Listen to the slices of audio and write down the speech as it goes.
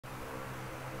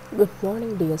Good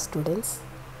morning, dear students.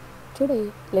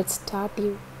 Today, let's start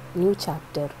a new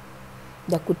chapter,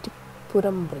 The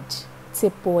Kuttipuram Bridge. It's a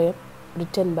poem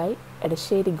written by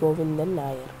Edasheri Govindan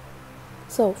Nair.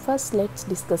 So, first, let's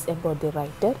discuss about the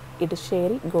writer,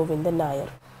 Edasheri Govindan Nair.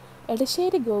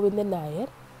 Edasheri Govindan Nair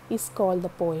is called the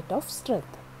poet of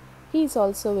strength. He is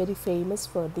also very famous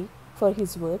for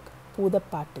his work,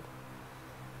 Pudapattu.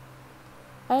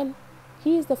 And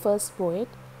he is the first poet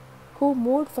who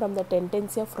moved from the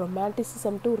tendency of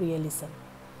romanticism to realism.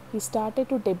 He started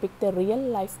to depict the real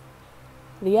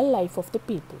life of the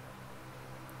people.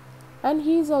 And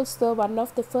he is also one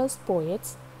of the first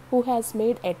poets who has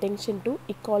made attention to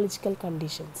ecological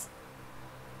conditions.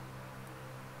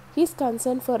 His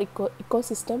concern for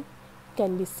ecosystem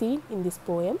can be seen in this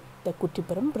poem, The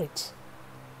Kuttipuram Bridge.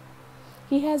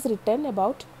 He has written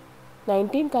about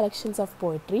 19 collections of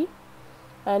poetry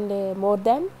and more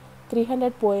than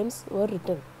 300 poems were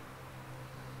written.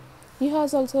 He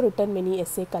has also written many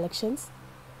essay collections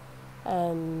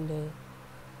and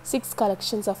 6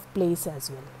 collections of plays as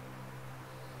well.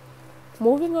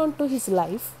 Moving on to his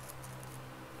life,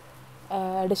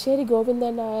 Edasheri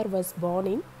Govindan Nair was born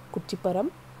in Kuttipuram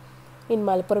in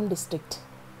Malappuram district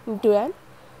into a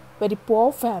very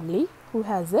poor family who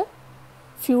has a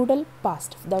feudal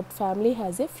past. That family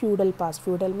has a feudal past.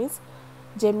 Feudal means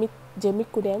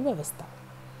Jemikudayam Vyavastha.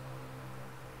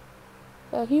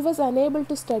 He was unable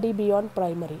to study beyond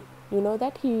primary. You know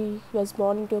that he was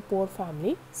born into a poor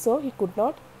family, so he could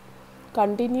not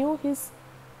continue his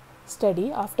study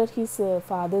after his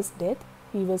father's death.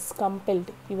 He was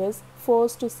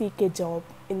forced to seek a job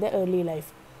in the early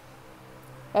life.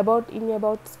 In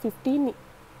about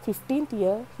 15th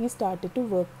year, he started to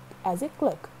work as a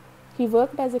clerk. He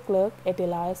worked as a clerk at a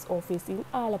lawyer's office in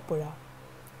Alappuzha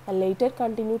and later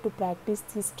continued to practice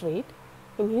his trade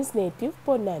in his native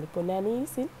Ponnani. Ponnani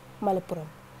is in Malappuram.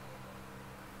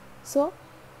 So,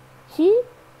 he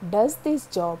does this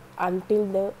job until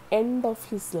the end of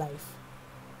his life.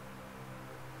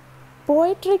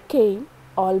 Poetry came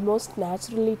almost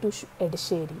naturally to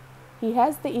Edasheri. He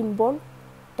has the inborn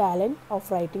talent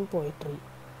of writing poetry.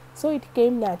 So, it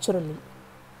came naturally.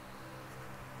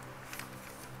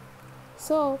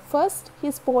 So, first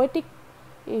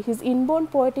his inborn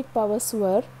poetic powers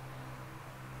were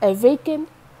awakened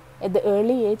at the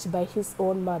early age by his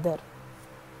own mother.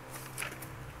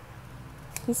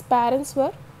 His parents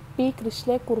were P.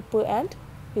 Krishna Kuruppu and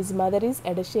his mother is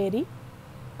Edasheri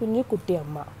Kunju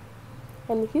Kuttiyamma.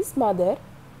 And his mother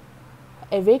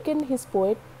awakened his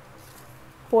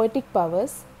poetic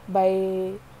powers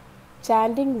by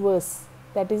chanting verse,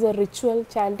 that is a ritual,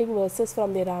 chanting verses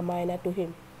from the Ramayana to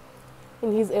him.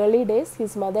 In his early days,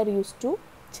 his mother used to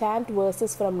chant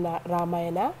verses from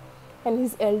Ramayana, and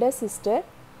his elder sister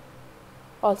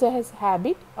also has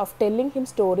habit of telling him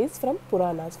stories from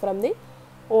Puranas, from the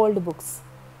old books.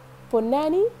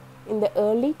 Ponnani in the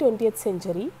early 20th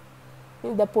century,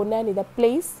 the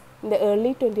place in the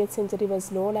early 20th century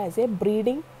was known as a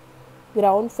breeding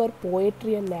ground for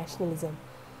poetry and nationalism.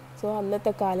 So,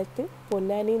 അന്നത്തെ കാലത്ത്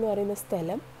പൊന്നാനി എന്ന് പറയുന്ന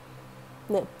സ്ഥലം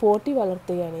പോറ്റി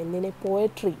വളർത്തുകയാണ് എന്തിനെ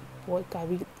poetry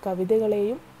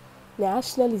കവിതകളെയും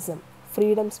nationalism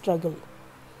freedom struggle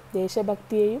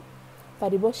ദേശഭക്തിയെയും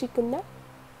പരിപോഷിക്കുന്ന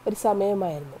ഒരു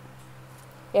സമയമായിരുന്നു.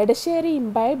 Edasheri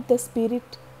imbibed the spirit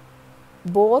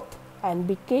both and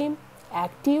became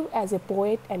active as a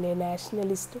poet and a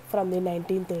nationalist from the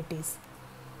 1930s.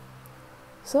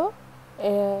 So,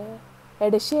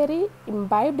 Edasheri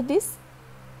imbibed this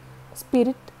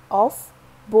spirit of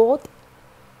both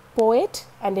poet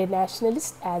and a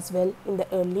nationalist as well in the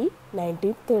early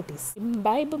 1930s.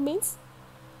 Imbibe means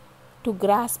to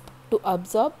grasp, to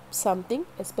absorb something,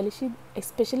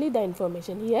 especially the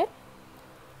information. Here,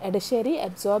 Edasheri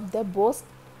absorbed the both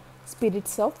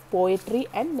spirits of poetry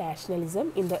and nationalism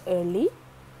in the early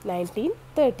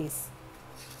 1930s.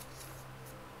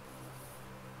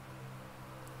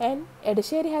 And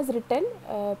Edasheri has written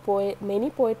many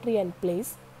poetry and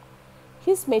plays.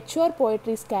 His mature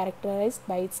poetry is characterized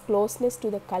by its closeness to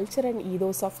the culture and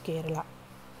ethos of Kerala.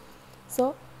 So,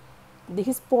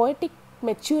 his poetic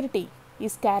maturity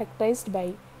is characterized by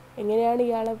എങ്ങനെയാണ്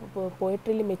ഇയാളെ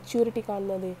പോയട്രിയിൽ maturity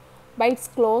കാണുന്നത്? By its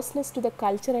closeness to the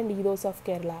culture and ethos of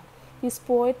Kerala. His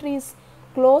poetry is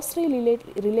closely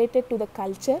related to the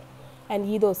culture and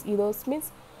ethos. Ethos means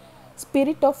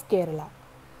spirit of Kerala.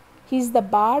 He is the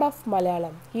bard of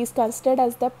Malayalam. He is considered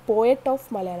as the poet of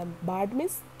Malayalam. Bard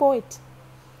means poet,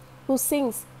 who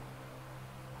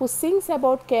sings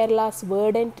about Kerala's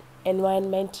verdant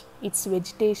environment, its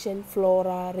vegetation,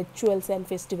 flora, rituals and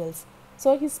festivals. So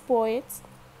his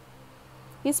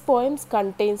poems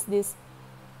contains this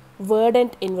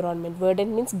verdant environment.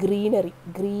 Verdant means greenery,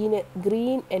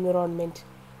 green environment.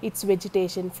 Its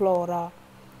vegetation, flora.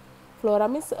 Flora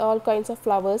means all kinds of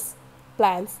flowers,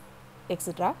 plants,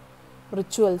 etc.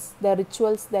 Rituals, the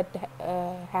rituals that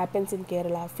happens in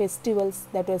Kerala, festivals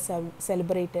that were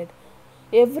celebrated.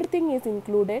 Everything is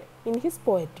included in his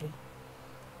poetry.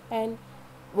 And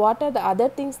what are the other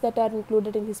things that are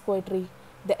included in his poetry?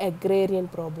 The agrarian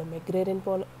problem. Agrarian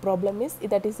problem is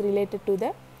that is related to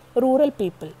the rural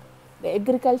people. The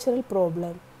agricultural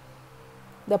problem.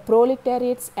 The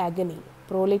proletariat's agony.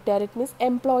 Proletariat means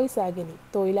employees' agony.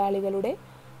 തൊഴിലാളികളുടെ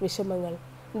വിഷമങ്ങൾ.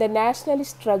 The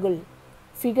nationalist struggle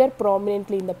figure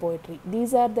prominently in the poetry.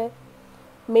 These are the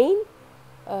main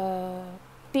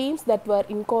themes that were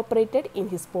incorporated in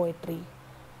his poetry.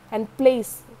 And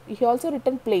plays. He also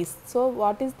written plays. So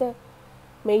what is the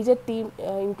major theme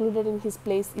included in his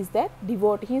plays is that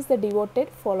he is the devoted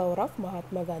follower of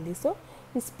Mahatma Gandhi. So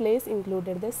his plays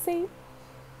included the same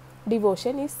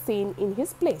devotion is seen in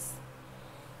his plays.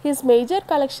 His major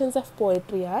collections of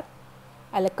poetry are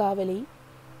Alakavali,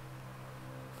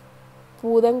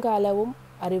 Pudangalavum,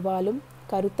 Arivalum,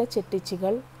 Karutta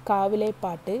Chettichigal, Kavile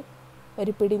Pate,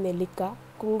 Oripidi Nellika,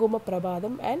 Kunguma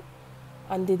Prabhadam and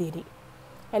Andidiri.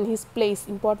 And his plays,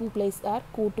 important plays are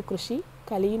Kootu Krishi,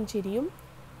 Kaliyum Chiriyum,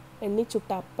 Enni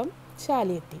Chuttappam,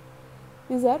 Chaliyatti.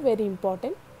 These are very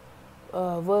important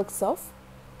works of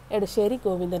Edasheri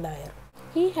Govinda Nayar.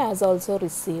 He has also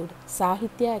received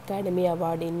Sahitya Academy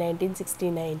Award in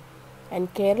 1969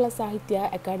 and Kerala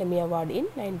Sahitya Academy Award in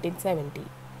 1970.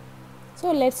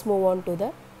 So let's move on to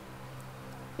the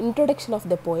introduction of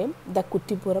the poem, the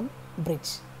Kuttipuram Bridge.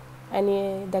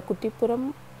 And the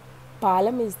Kuttipuram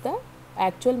Palam is the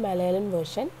actual Malayalam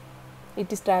version.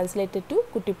 It is translated to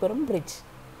Kuttipuram Bridge.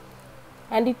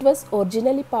 And it was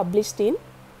originally published in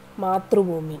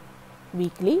Mathrubhumi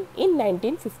weekly in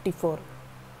 1954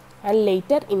 and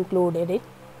later included in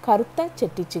Karutta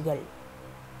Chettichigal.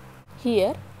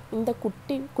 Here in the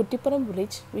Kuttipuram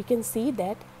Bridge we can see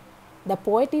that the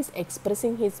poet is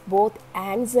expressing his both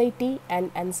anxiety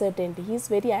and uncertainty. He is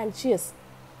very anxious.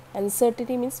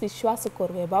 Uncertainty means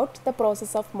vishwasakurvu about the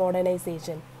process of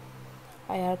modernization.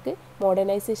 അയാൾക്ക്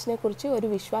മോഡേണൈസേഷനെ കുറിച്ച് ഒരു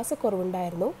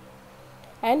വിശ്വാസക്കുറവുണ്ടായിരുന്നു.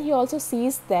 And he also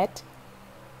sees that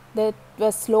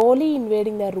was slowly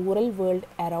invading the rural world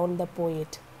around the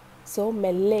poet. So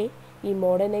മെല്ലെ ഈ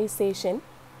modernization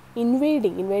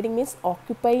invading means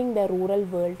occupying the rural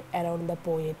world around the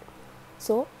poet.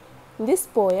 So in this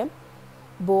poem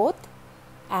both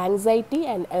anxiety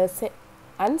and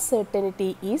uncertainty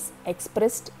is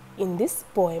expressed in this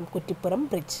poem Kuttipuram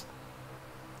Bridge.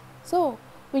 So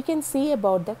we can see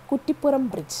about the Kuttipuram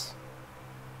Bridge.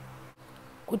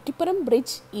 Kuttipuram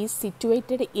Bridge is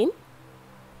situated in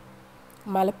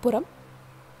Malappuram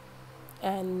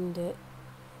and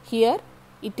here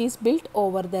it is built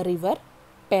over the river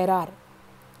Perar.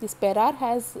 This Perar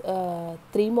has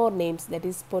 3 more names, that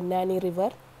is Ponnani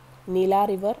River, Nila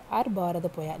River or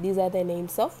Bharatapuzha. These are the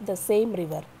names of the same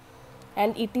river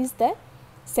and it is the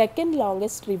second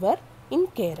longest river in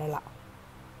Kerala.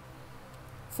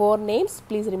 4 names,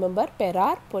 please remember: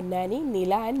 Perar, Ponnani,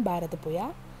 Nila and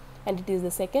Bharatapuzha, and it is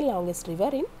the second longest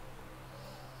river in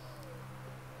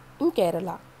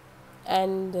Kerala.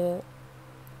 And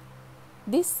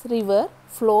this river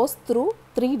flows through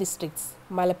 3 districts: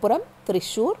 Malappuram,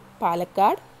 Thrissur,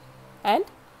 Palakkad, and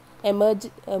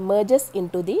emerges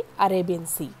into the Arabian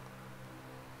Sea.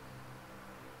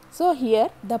 So here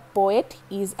the poet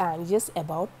is anxious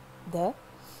about the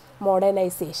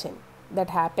modernization that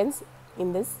happens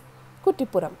in this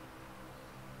Kuttipuram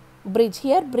Bridge.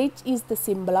 Here bridge is the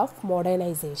symbol of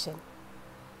modernization.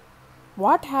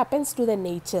 What happens to the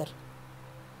nature?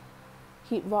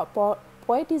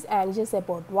 Poet is anxious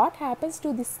about what happens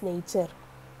to this nature.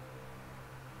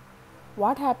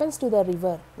 What happens to the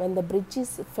river when the bridge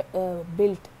is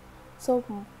built? So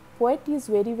poet is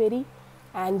very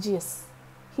anxious.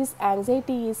 His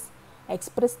anxiety is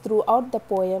expressed throughout the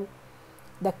poem,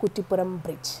 the Kuttipuram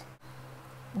Bridge.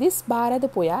 This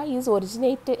Bharatapuzha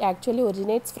actually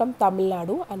originates from Tamil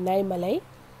Nadu, Annaimalai,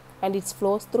 and it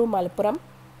flows through Malappuram,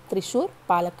 Thrissur,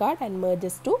 Palakkad and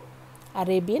merges to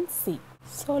Arabian Sea.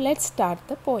 So let's start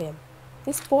the poem.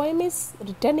 This poem is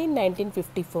written in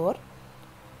 1954.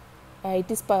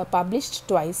 It is published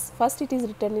twice. First it is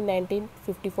written in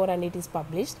 1954 and it is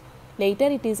published. Later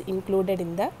it is included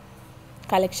in the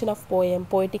collection of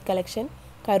poetic collection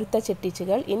Karutta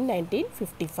Chettichigal in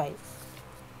 1955.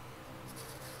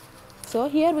 So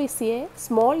here we see a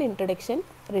small introduction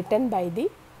written by the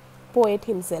poet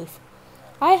himself.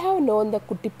 I have known the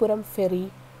Kuttipuram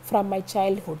ferry from my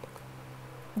childhood.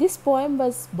 This poem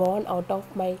was born out of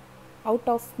my out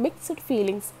of mixed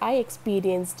feelings I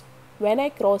experienced when I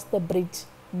crossed the bridge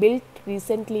built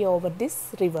recently over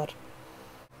this river.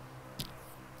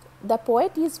 The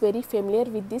poet is very familiar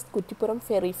with this Kuttipuram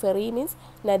ferry. Ferry means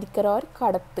Nadikara or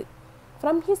Kadattu.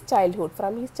 From his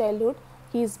childhood,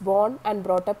 he is born and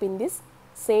brought up in this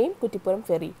same Kuttipuram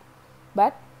ferry.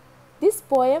 But this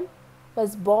poem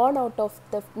was born out of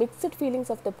the mixed feelings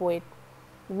of the poet.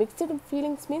 Mixed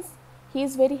feelings means he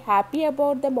is very happy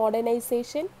about the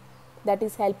modernization that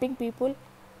is helping people,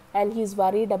 and he is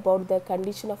worried about the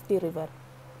condition of the river.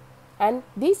 And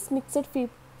these mixed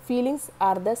feelings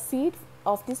are the seed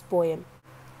of this poem.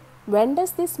 When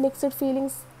does this mixed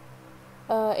feelings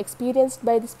experienced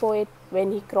by this poet?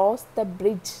 When he crossed the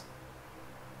bridge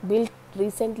built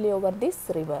recently over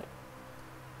this river.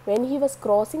 When he was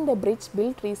crossing the bridge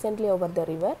built recently over the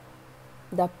river,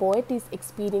 the poet is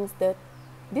experiencing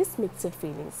these mixed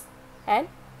feelings, and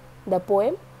the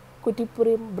poem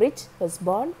Kuttipuram Bridge was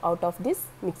born out of these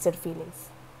mixed feelings.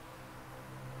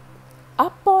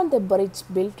 Up on the bridge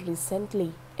built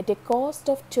recently at a cost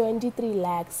of 23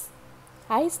 lakhs,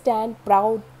 I stand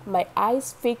proud, my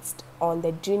eyes fixed on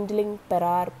the dwindling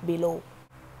Parar below.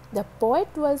 The poet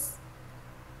was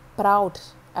proud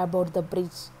about the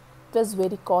bridge. It was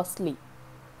very costly,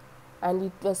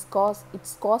 and its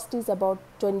cost is about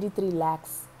 23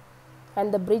 lakhs,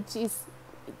 and the bridge is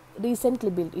recently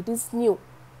built. It is new,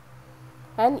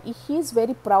 and he is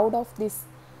very proud of this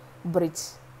bridge.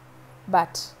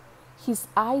 But his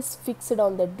eyes fixed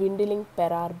on the dwindling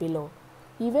Parar below.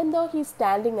 Even though he is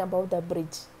standing above the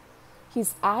bridge,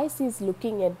 his eyes is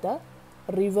looking at the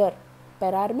river.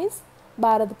 Parar means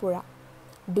Bharatpura.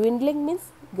 Dwindling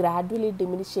means gradually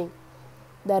diminishing.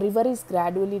 The river is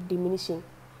gradually diminishing.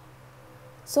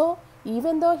 So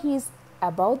even though he is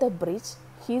above the bridge,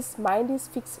 his mind is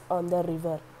fixed on the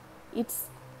river. It's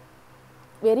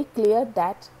very clear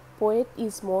that poet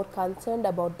is more concerned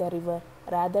about the river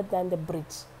rather than the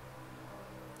bridge.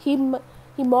 He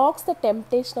mocks the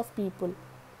temptation of people.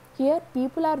 Here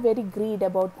people are very greedy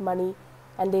about money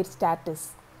and their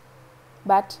status.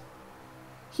 But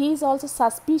he is also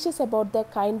suspicious about the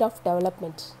kind of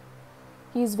development.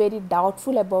 He is very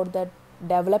doubtful about the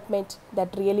development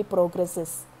that really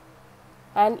progresses.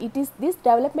 And this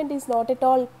development is not at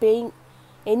all paying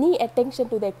any attention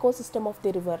to the ecosystem of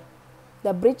the river.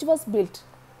 The bridge was built,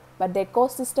 but the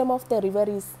ecosystem of the river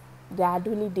is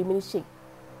gradually diminishing.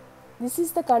 This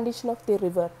is the condition of the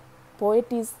river. Poet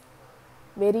is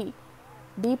very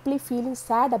deeply feeling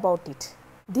sad about it.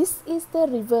 This is the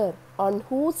river on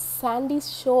whose sandy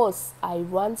shores I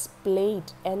once played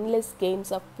endless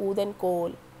games of pood and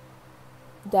coal.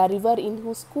 The river in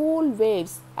whose cool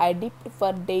waves I dipped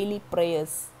for daily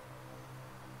prayers.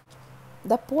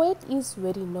 The poet is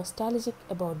very nostalgic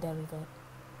about the river.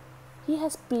 He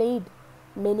has played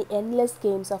many endless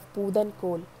games of pood and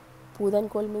coal. Pood and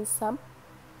coal means some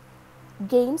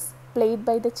games played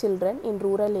by the children in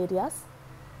rural areas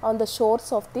on the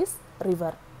shores of this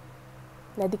river.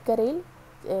 നദിക്കരയിൽ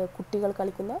കുട്ടികൾ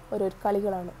കളിക്കുന്ന ഒരു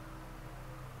കളികളാണ്.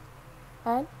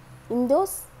 And in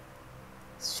those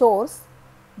shores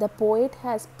the poet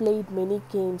has played many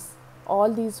games.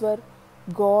 All these were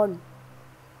gone.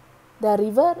 The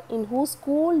river in whose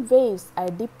cool waves I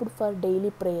dipped for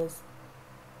daily prayers.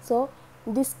 So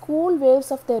these cool waves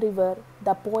of the river,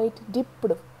 the poet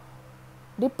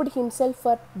dipped himself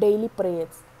for daily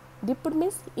prayers. Dipped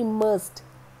means immersed.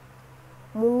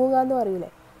 മുങ്ങുക എന്ന് പറയൂലേ,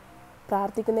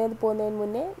 പ്രാർത്ഥിക്കുന്നതിന് പോകുന്നതിന്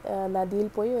മുന്നേ നദിയിൽ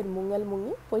പോയി ഒരു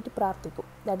മുങ്ങി പോയിട്ട് പ്രാർത്ഥിക്കും.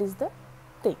 That is the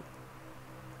thing.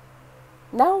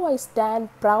 Now I stand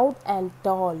proud and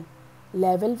tall,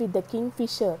 level with the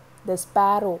kingfisher, the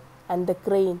sparrow and the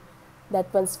crane that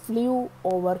once flew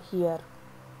over here.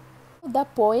 The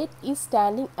poet is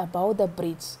standing above the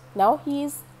bridge. Now he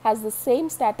has the same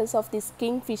status of this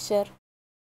kingfisher,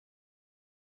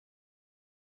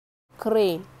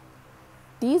 crane.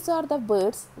 These are the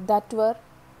birds that were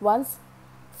once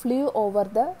flew over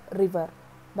the river,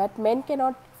 but men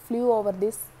cannot flew over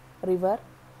this river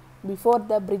before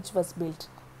the bridge was built.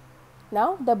 Now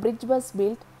the bridge was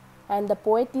built, and the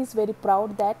poet is very proud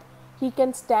that he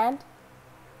can stand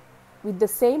with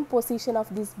the same position of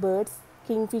these birds,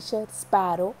 kingfisher,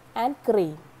 sparrow and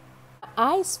crane.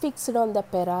 Eyes fixed on the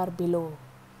Parar below.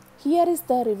 Here is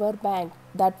the river bank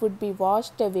that would be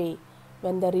washed away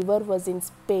when the river was in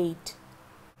spate.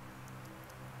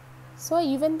 So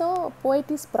even though poet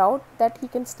is proud that he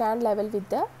can stand level with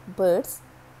the birds,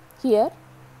 here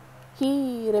he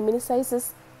reminisces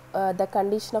the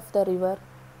condition of the river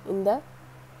in the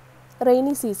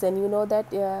rainy season. You know that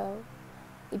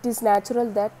it is natural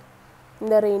that in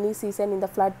the rainy season, in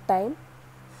the flood time,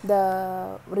 the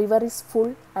river is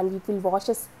full and it will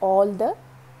washes all the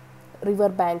river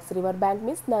banks. River bank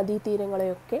means നദീ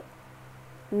തീരങ്ങളെയൊക്കെ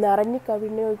നിറഞ്ഞു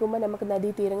കവിഞ്ഞൊഴുകുമ്പോൾ നമുക്ക്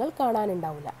നദീതീരങ്ങൾ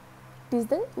കാണാനുണ്ടാവില്ല.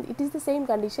 It is the same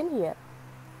condition here.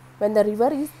 When the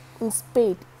river is in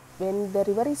spate, when the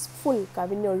river is full,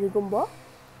 കവിഞ്ഞൊഴുകുമ്പോൾ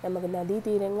നമുക്ക്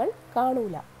നദീതീരങ്ങൾ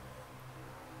കാണൂല.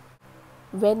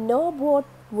 When no boat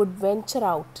would venture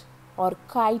out or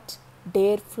kite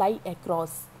dare fly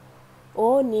across, O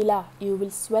Nila, you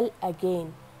will swell again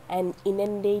and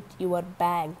inundate your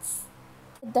banks.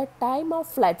 At the time of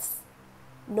floods,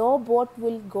 no boat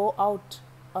will go out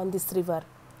on this river.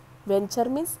 Venture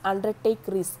means undertake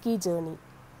risky journey.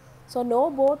 So no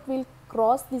boat will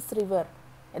cross this river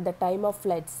at the time of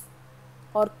floods,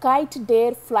 or kite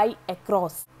dare fly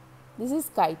across. This is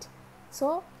kite. So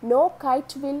no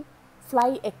kite will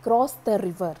fly across the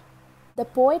river. The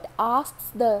poet asks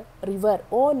the river,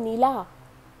 "Oh Nila,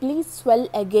 please swell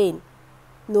again.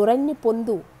 Nuranju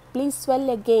pondu, please swell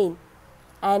again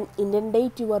and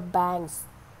inundate your banks."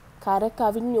 Kara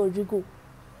kavinnozhugu.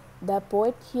 The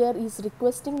poet here is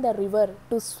requesting the river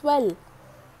to swell.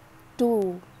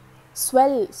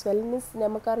 Swell means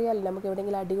നമുക്കറിയാമല്ലോ, നമുക്ക്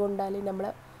എവിടെയെങ്കിലും അടി കൊണ്ടാൽ നമ്മൾ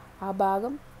ആ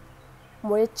ഭാഗം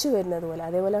മുഴച്ചു വരുന്നത് പോലെ,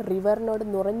 അതേപോലെ റിവറിനോട്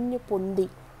നുറഞ്ഞു പൊന്തി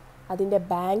അതിൻ്റെ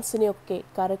ബാങ്ക്സിനെയൊക്കെ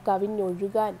കര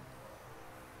കവിഞ്ഞൊഴുകാൻ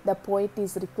the poet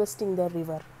is requesting the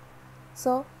river.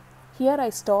 So here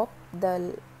I stop the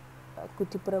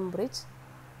Kuttipuram Bridge.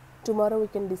 Tomorrow we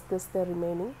can discuss the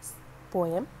remaining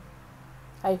poem.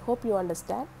 I hope you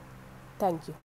understand. Thank you.